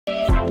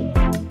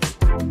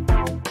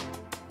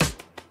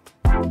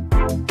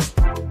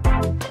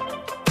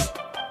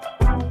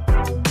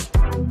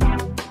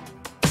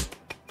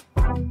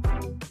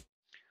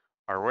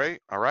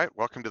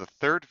welcome to the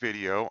third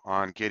video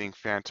on getting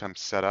Phantom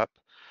set up.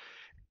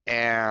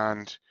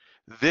 And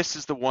this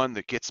is the one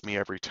that gets me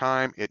every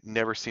time. It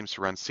never seems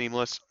to run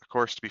seamless. Of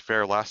course, to be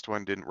fair, last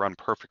one didn't run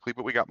perfectly,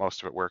 but we got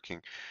most of it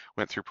working.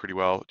 Went through pretty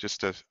well.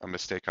 Just a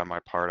mistake on my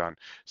part on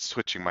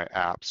switching my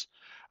apps.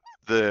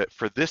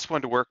 For this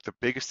one to work, the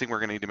biggest thing we're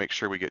going to need to make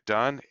sure we get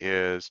done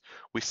is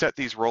we set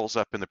these roles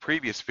up in the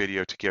previous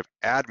video to give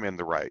admin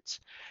the rights.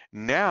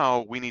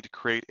 Now we need to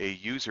create a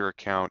user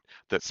account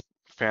that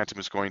Phantom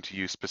is going to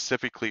use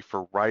specifically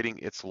for writing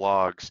its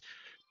logs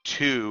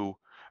to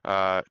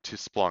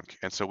Splunk.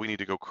 And so we need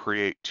to go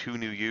create two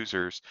new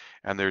users,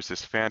 and there's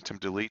this Phantom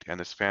delete and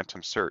this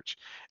Phantom search,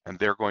 and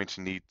they're going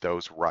to need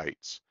those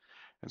rights.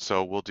 And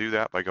so we'll do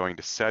that by going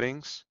to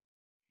settings,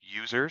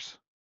 users.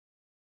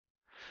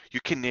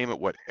 You can name it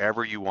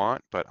whatever you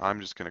want, but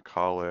I'm just going to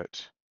call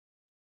it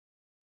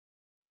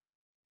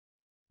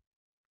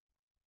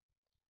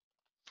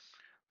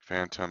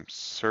Phantom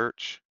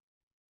Search.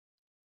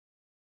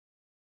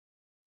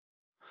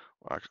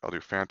 I'll do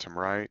Phantom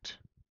Write,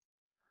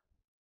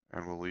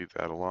 and we'll leave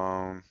that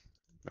alone.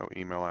 No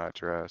email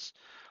address.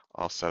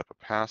 I'll set up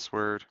a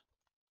password.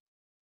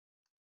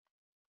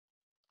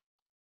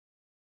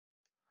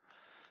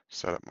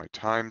 Set up my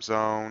time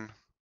zone.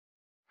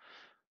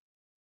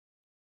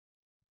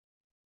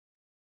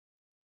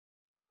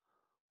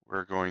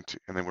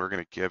 And then we're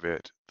going to give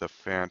it the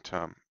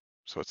Phantom.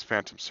 So it's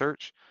Phantom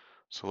Search.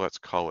 So let's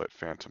call it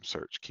Phantom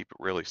Search. Keep it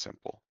really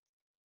simple.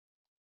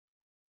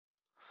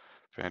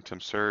 Phantom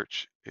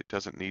Search, it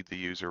doesn't need the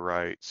user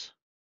rights.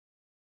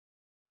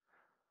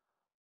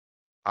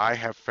 I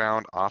have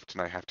found often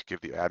I have to give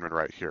the admin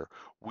right here.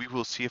 We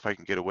will see if I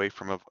can get away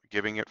from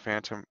giving it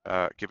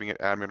giving it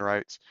admin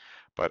rights,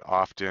 but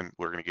often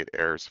we're going to get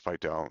errors if I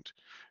don't.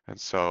 And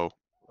so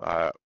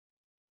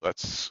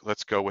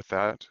let's go with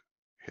that.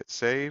 Hit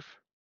save,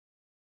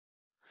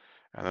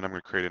 and then I'm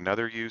going to create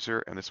another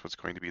user, and this one's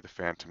going to be the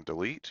Phantom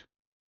delete,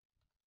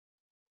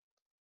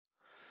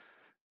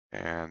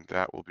 and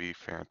that will be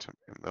Phantom,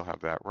 and they'll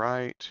have that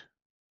right.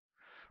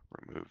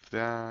 Remove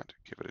that,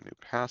 give it a new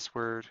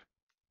password.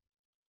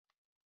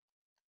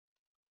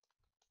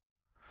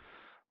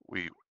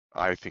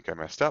 I think I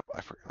messed up.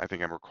 I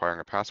think I'm requiring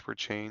a password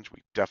change.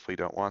 We definitely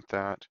don't want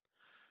that.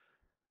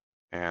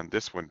 And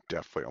this one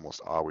definitely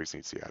almost always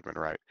needs the admin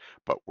right.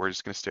 But we're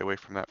just going to stay away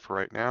from that for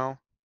right now.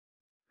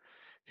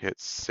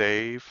 Hit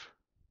save.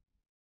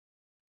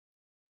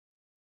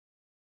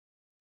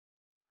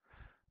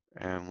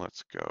 And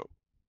let's go.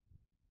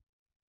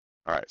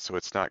 All right, so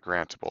it's not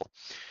grantable.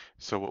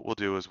 So what we'll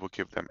do is we'll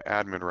give them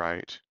admin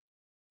right,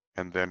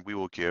 and then we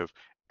will give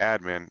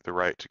admin the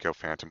right to go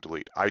Phantom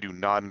delete. I do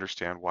not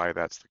understand why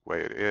that's the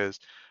way it is,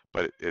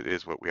 but it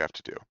is what we have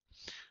to do.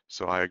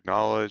 So I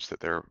acknowledge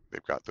that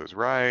they've got those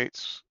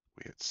rights.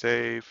 We hit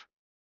save,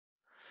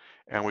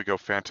 and we go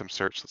Phantom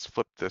search. Let's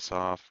flip this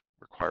off.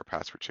 Require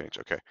password change.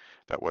 Okay,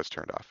 that was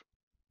turned off.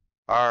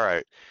 All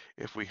right,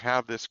 if we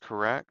have this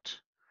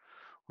correct,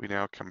 we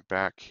now come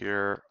back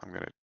here. I'm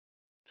going to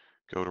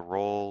go to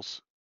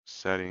roles,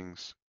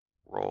 settings,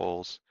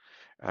 roles,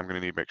 and I'm going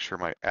to need to make sure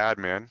my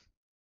admin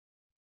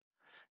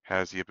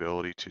has the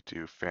ability to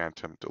do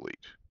Phantom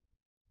delete.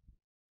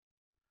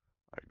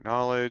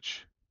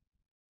 Acknowledge,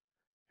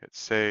 hit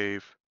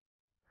save.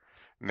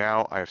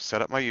 Now I have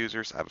set up my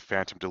users. I have a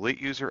Phantom delete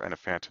user and a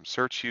Phantom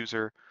search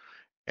user,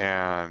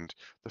 and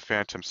the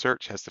Phantom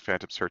search has the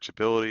Phantom search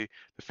ability.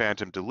 The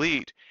Phantom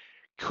delete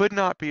could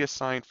not be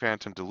assigned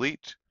Phantom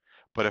delete,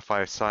 but if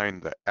I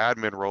assign the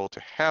admin role to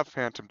have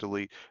Phantom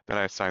delete, then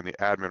I assign the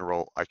admin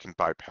role, I can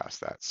bypass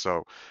that.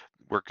 So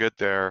we're good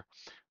there.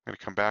 I'm going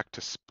to come back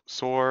to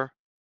SOAR.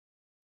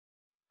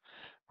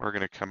 We're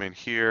going to come in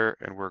here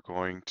and we're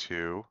going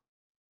to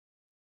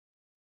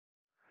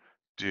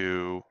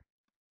do,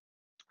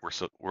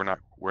 we're not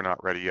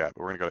ready yet,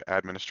 but we're going to go to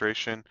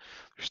administration.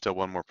 There's still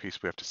one more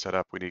piece we have to set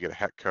up. We need to get a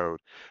hex code,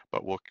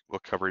 but we'll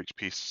cover each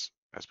piece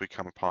as we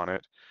come upon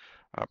it.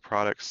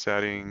 Product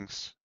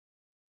settings.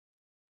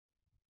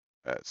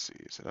 Let's see,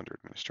 is it under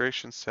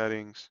administration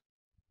settings?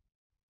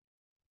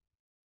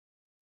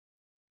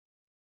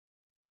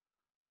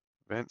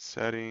 Event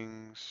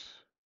settings.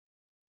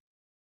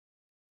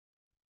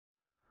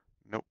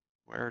 Nope,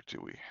 where do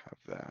we have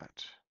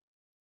that?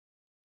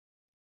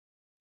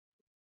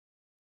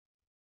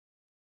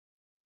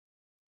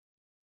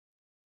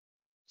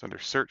 It's under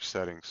search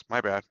settings,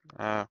 my bad.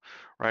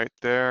 Right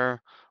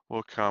there,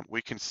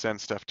 we can send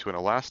stuff to an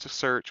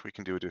Elasticsearch, we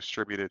can do a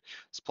distributed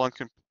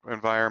Splunk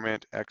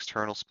environment,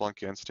 external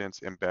Splunk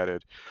instance,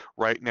 embedded.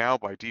 Right now,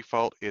 by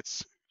default,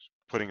 it's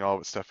putting all of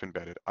its stuff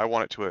embedded. I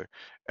want it to an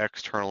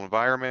external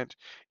environment.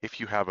 If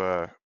you have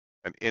an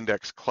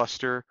index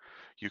cluster,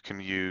 you can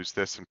use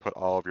this and put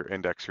all of your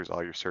indexers,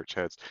 all your search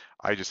heads.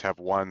 I just have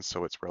one,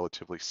 so it's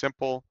relatively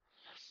simple.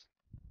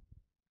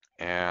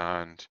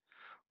 And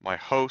my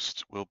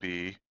host will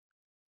be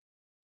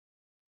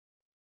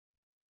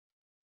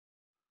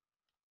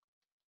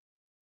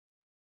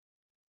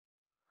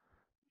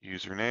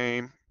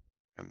username,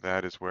 and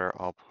that is where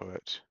I'll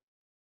put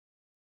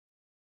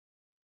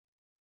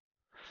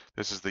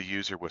This is the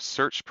user with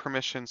search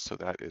permissions, so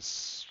that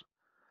is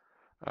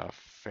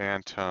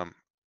phantom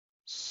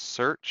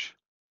search.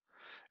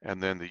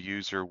 And then the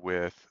user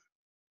with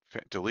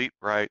delete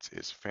rights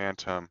is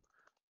phantom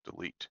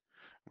delete.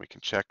 We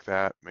can check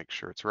that, make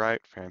sure it's right.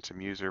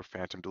 Phantom user,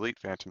 phantom delete,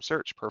 phantom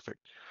search. Perfect.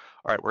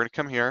 All right, we're going to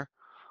come here.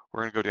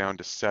 We're going to go down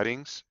to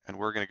settings, and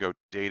we're going to go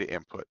data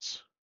inputs.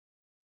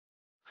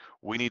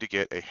 We need to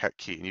get a hex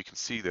key, and you can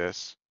see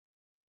this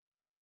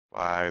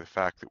by the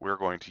fact that we're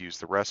going to use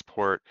the REST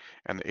port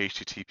and the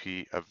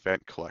HTTP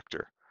event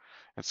collector.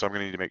 And so I'm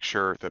going to need to make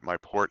sure that my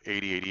port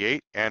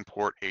 8088 and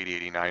port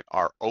 8089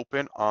 are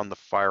open on the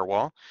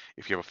firewall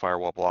if you have a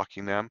firewall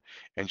blocking them.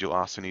 And you'll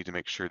also need to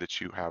make sure that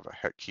you have a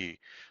hex key,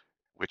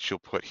 which you'll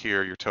put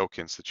here, your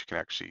tokens that you can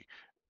actually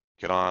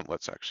get on.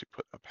 Let's actually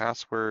put a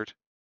password.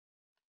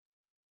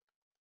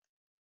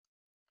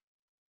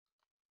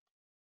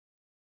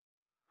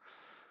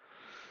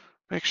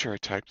 Make sure I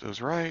type those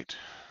right.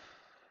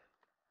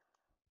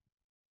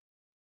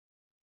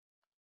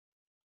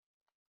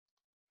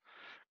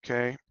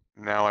 Okay,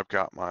 now I've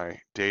got my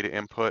data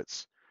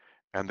inputs,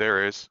 and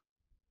there is,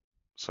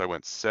 so I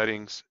went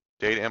settings,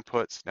 data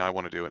inputs. Now I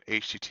want to do an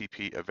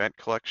HTTP event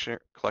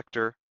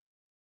collector.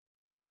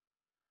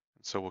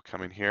 So we'll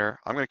come in here.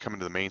 I'm going to come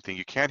into the main thing.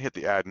 You can hit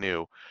the add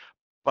new,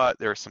 but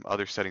there are some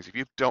other settings. If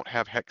you don't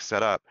have hex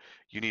set up,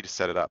 you need to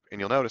set it up.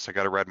 And you'll notice I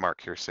got a red mark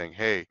here saying,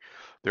 hey,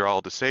 they're all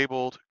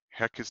disabled.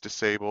 Hex is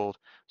disabled.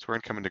 So we're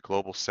going to come into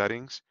global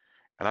settings,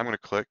 and I'm going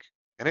to click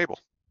enable.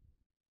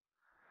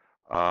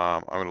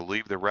 I'm going to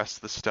leave the rest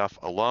of the stuff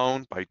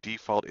alone. By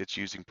default, it's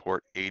using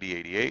port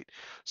 8088.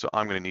 So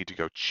I'm going to need to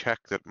go check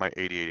that my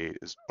 8088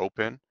 is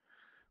open,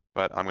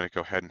 but I'm going to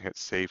go ahead and hit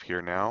save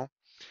here now.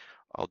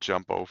 I'll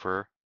jump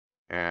over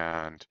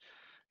and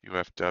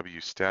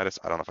UFW status.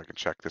 I don't know if I can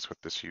check this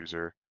with this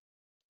user.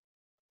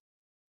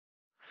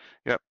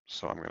 Yep,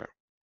 so I'm going to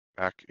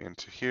back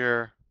into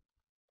here.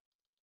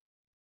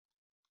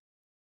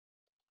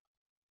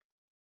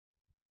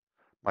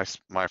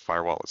 My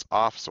firewall is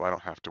off, so I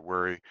don't have to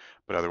worry,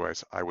 but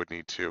otherwise I would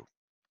need to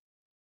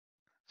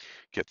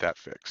get that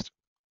fixed.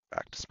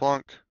 Back to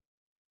Splunk.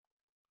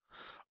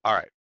 All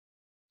right,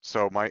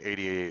 so my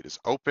 8088 is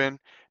open.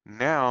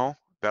 Now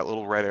that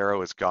little red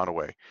arrow has gone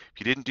away. If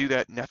you didn't do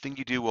that, nothing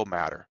you do will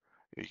matter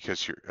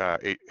because your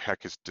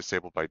hex is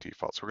disabled by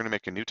default. So we're going to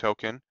make a new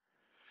token,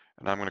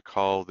 and I'm going to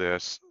call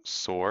this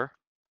SOAR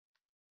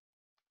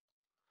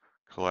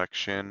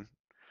collection.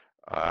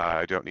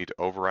 I don't need to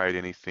override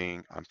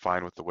anything. I'm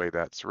fine with the way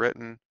that's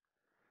written.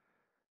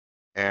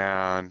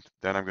 And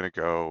then I'm going to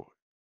go,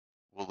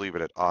 we'll leave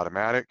it at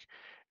automatic.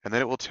 And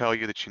then it will tell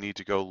you that you need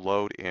to go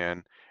load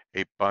in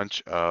a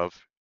bunch of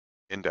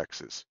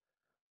indexes.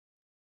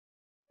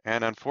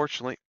 And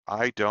unfortunately,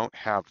 I don't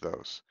have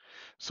those.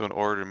 So in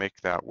order to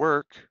make that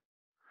work,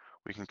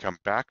 we can come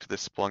back to the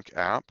Splunk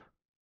app,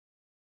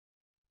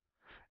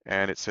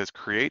 and it says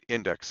create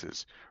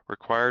indexes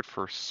required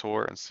for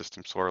SOAR and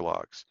system SOAR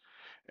logs.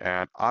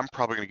 And I'm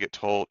probably going to get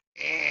told,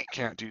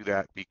 can't do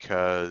that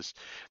because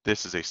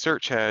this is a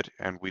search head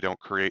and we don't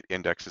create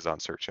indexes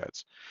on search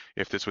heads.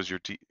 If this was your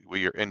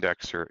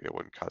indexer, it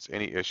wouldn't cause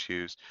any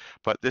issues.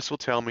 But this will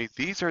tell me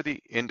these are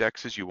the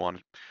indexes you want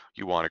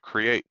to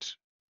create.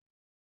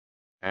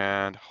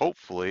 And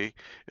hopefully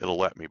it'll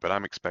let me, but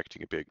I'm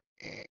expecting a big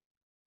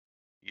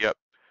Yep,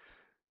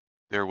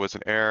 there was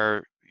an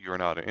error. You're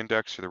not an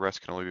indexer. The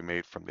rest can only be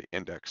made from the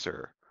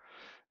indexer.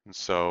 And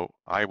so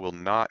I will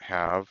not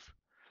have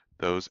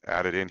those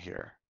added in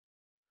here.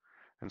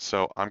 And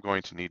so I'm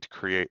going to need to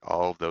create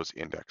all of those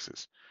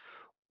indexes.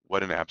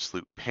 What an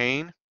absolute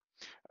pain.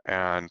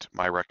 And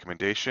my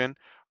recommendation,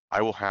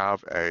 I will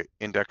have a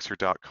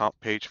indexer.conf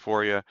page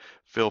for you.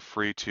 Feel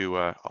free to,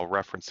 I'll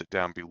reference it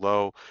down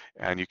below,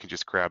 and you can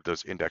just grab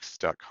those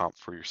indexes.conf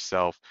for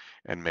yourself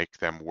and make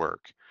them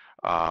work.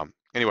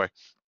 Anyway,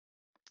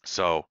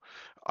 so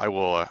I'm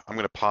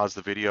going to pause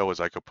the video as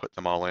I go put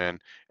them all in,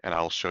 and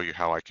I'll show you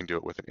how I can do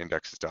it with an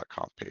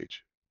indexes.conf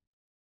page.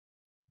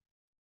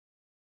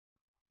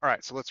 All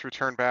right, so let's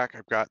return back.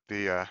 I've got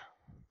the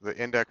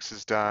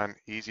indexes done.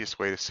 Easiest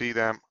way to see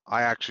them.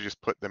 I actually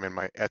just put them in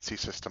my Etsy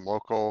system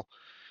local.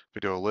 If I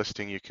do a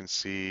listing, you can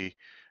see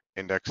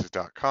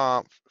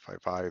indexes.conf. If I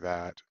buy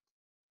that,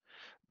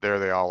 there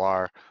they all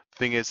are.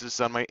 Thing is,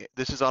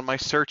 this is on my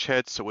search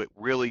head, so it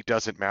really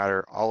doesn't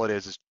matter. All it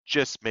is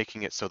just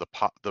making it so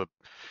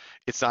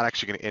it's not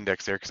actually going to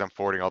index there because I'm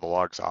forwarding all the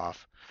logs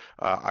off.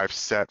 I've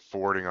set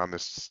forwarding on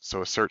this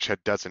so a search head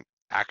doesn't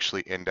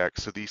actually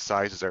index, so these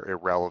sizes are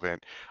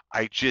irrelevant.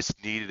 I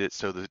just needed it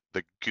so the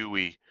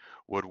GUI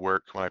would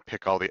work when I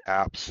pick all the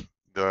apps,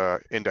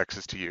 the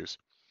indexes to use.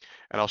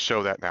 And I'll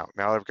show that now.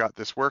 Now I've got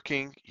this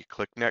working, you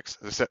click next.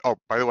 As I said, oh,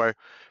 by the way, if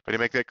I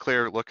didn't make that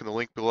clear, look in the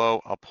link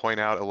below. I'll point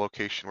out a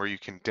location where you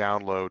can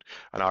download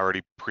an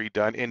already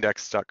pre-done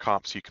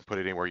index.conf so you can put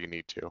it in where you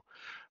need to.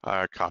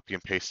 Copy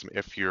and paste them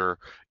if you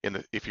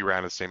ran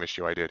into the same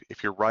issue I did.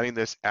 If you're running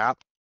this app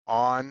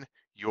on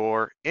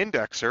your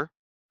indexer,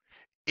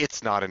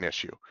 it's not an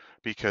issue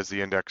because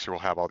the indexer will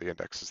have all the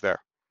indexes there.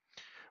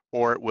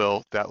 or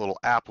that little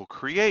app will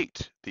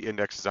create the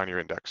indexes on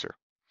your indexer.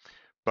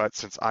 But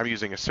since I'm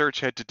using a search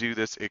head to do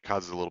this, it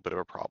causes a little bit of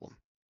a problem.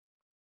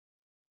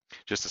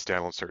 Just a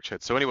standalone search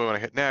head. So anyway, when I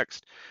hit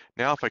next,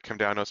 now if I come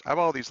down, notice I have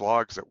all these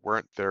logs that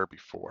weren't there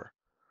before.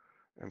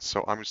 And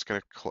so I'm just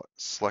going to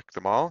select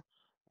them all.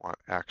 Want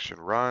action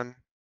run,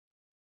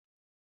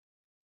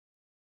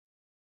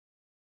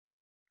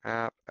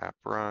 app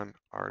run,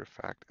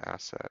 artifact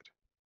asset,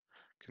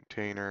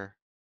 container,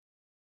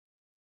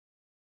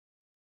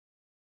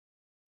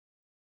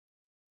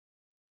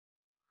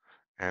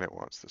 and it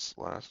wants this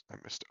last, I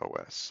missed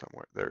OS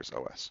somewhere. There's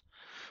OS.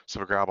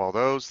 So we grab all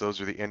those. Those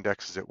are the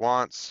indexes it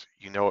wants.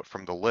 You know it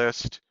from the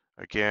list.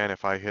 Again,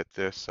 if I hit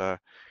this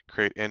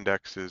create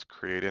indexes,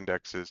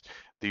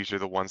 these are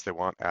the ones they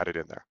want added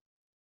in there.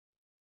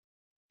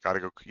 Gotta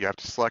go, you have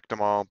to select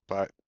them all,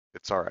 but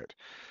it's all right.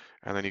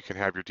 And then you can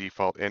have your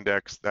default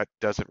index. That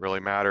doesn't really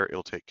matter.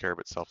 It'll take care of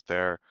itself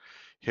there.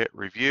 Hit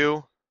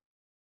review,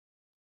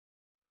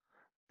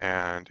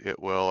 and it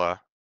will,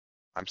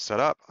 I'm set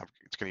up.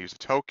 It's gonna use a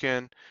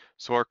token,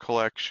 SOAR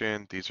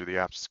collection. These are the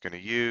apps it's gonna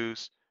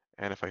use.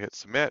 And if I hit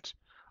submit,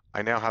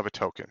 I now have a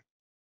token.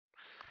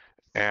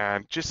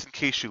 And just in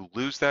case you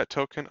lose that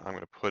token, I'm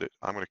going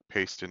to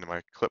paste into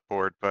my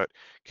clipboard, but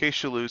in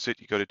case you lose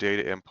it, you go to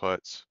data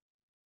inputs,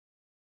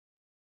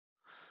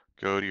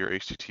 go to your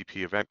HTTP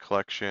event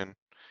collection.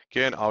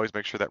 Again, always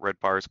make sure that red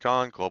bar is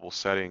gone, global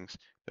settings,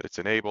 that it's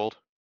enabled.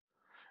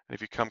 And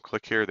if you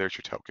click here, there's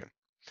your token.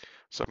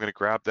 So I'm going to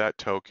grab that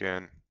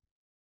token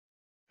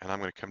and I'm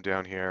going to come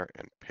down here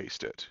and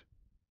paste it.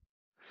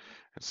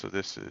 And so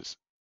this is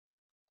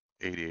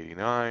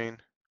 8089,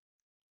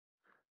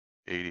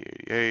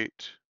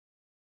 8088.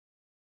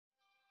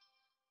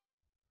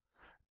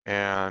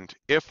 And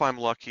if I'm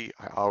lucky,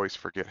 I always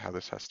forget how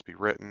this has to be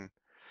written.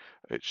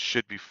 It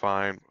should be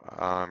fine.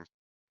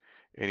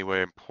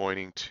 Anyway, I'm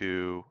pointing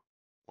to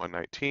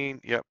 119,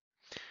 yep.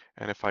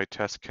 And if I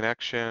test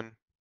connection,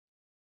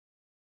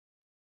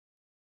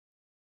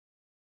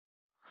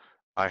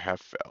 I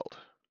have failed.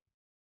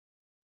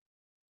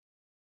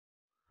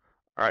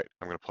 All right,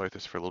 I'm gonna play with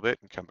this for a little bit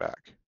and come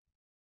back.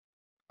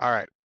 All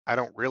right, I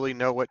don't really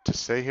know what to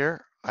say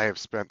here. I have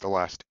spent the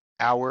last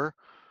hour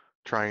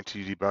trying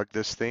to debug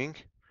this thing.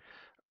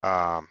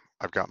 I've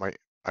got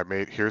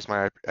here's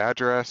my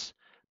address.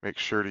 Make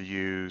sure to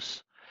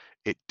use,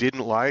 it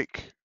didn't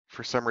like,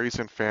 for some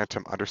reason,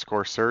 phantom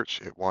underscore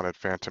search. It wanted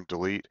phantom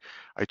delete.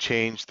 I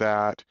changed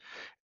that.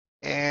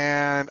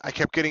 And I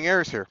kept getting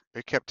errors here.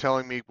 It kept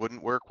telling me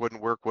wouldn't work.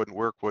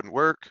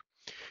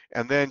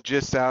 And then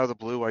just out of the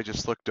blue, I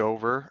just looked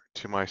over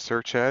to my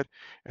search head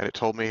and it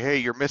told me, hey,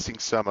 you're missing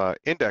some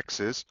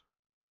indexes.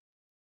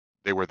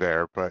 They were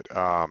there, but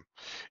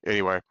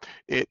anyway,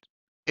 it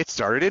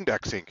started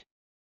indexing.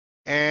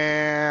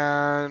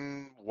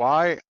 And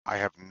why? I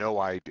have no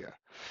idea.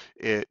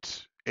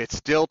 It's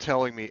still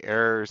telling me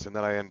errors, and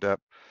then I end up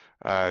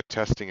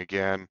testing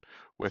again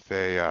with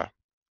a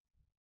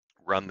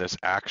run this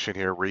action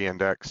here,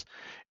 reindex,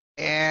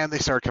 and they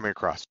started coming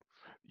across.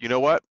 You know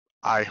what?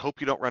 I hope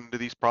you don't run into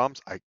these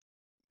problems.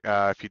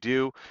 If you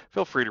do,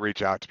 feel free to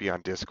reach out to me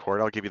on Discord.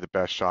 I'll give you the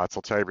best shots.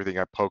 I'll tell you everything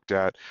I poked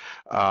at.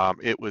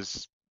 It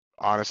was,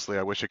 honestly,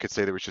 I wish I could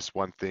say there was just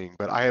one thing,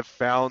 but I have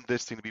found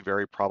this thing to be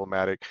very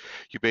problematic.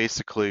 You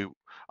basically,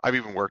 I've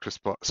even worked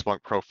with Splunk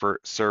Pro for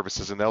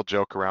services, and they'll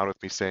joke around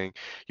with me saying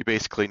you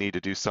basically need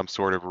to do some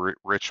sort of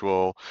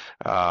ritual,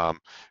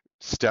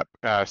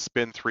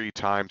 spin 3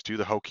 times, do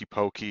the hokey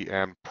pokey,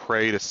 and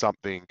pray to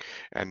something,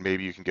 and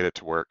maybe you can get it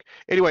to work.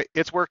 Anyway,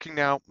 it's working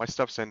now. My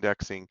stuff's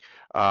indexing.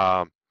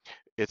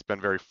 It's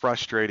been very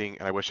frustrating,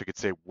 and I wish I could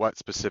say what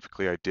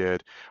specifically I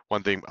did.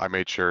 One thing I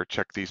made sure,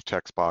 check these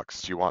text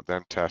boxes. You want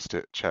them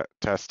tested,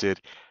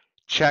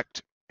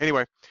 checked.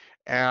 Anyway,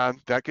 and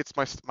that gets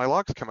my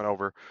logs coming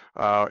over.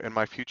 And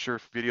my future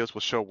videos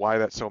will show why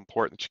that's so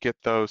important that you get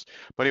those.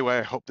 But anyway,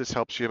 I hope this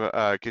helps you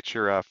get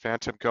your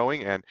Phantom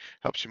going and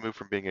helps you move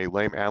from being a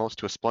lame analyst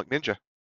to a Splunk ninja.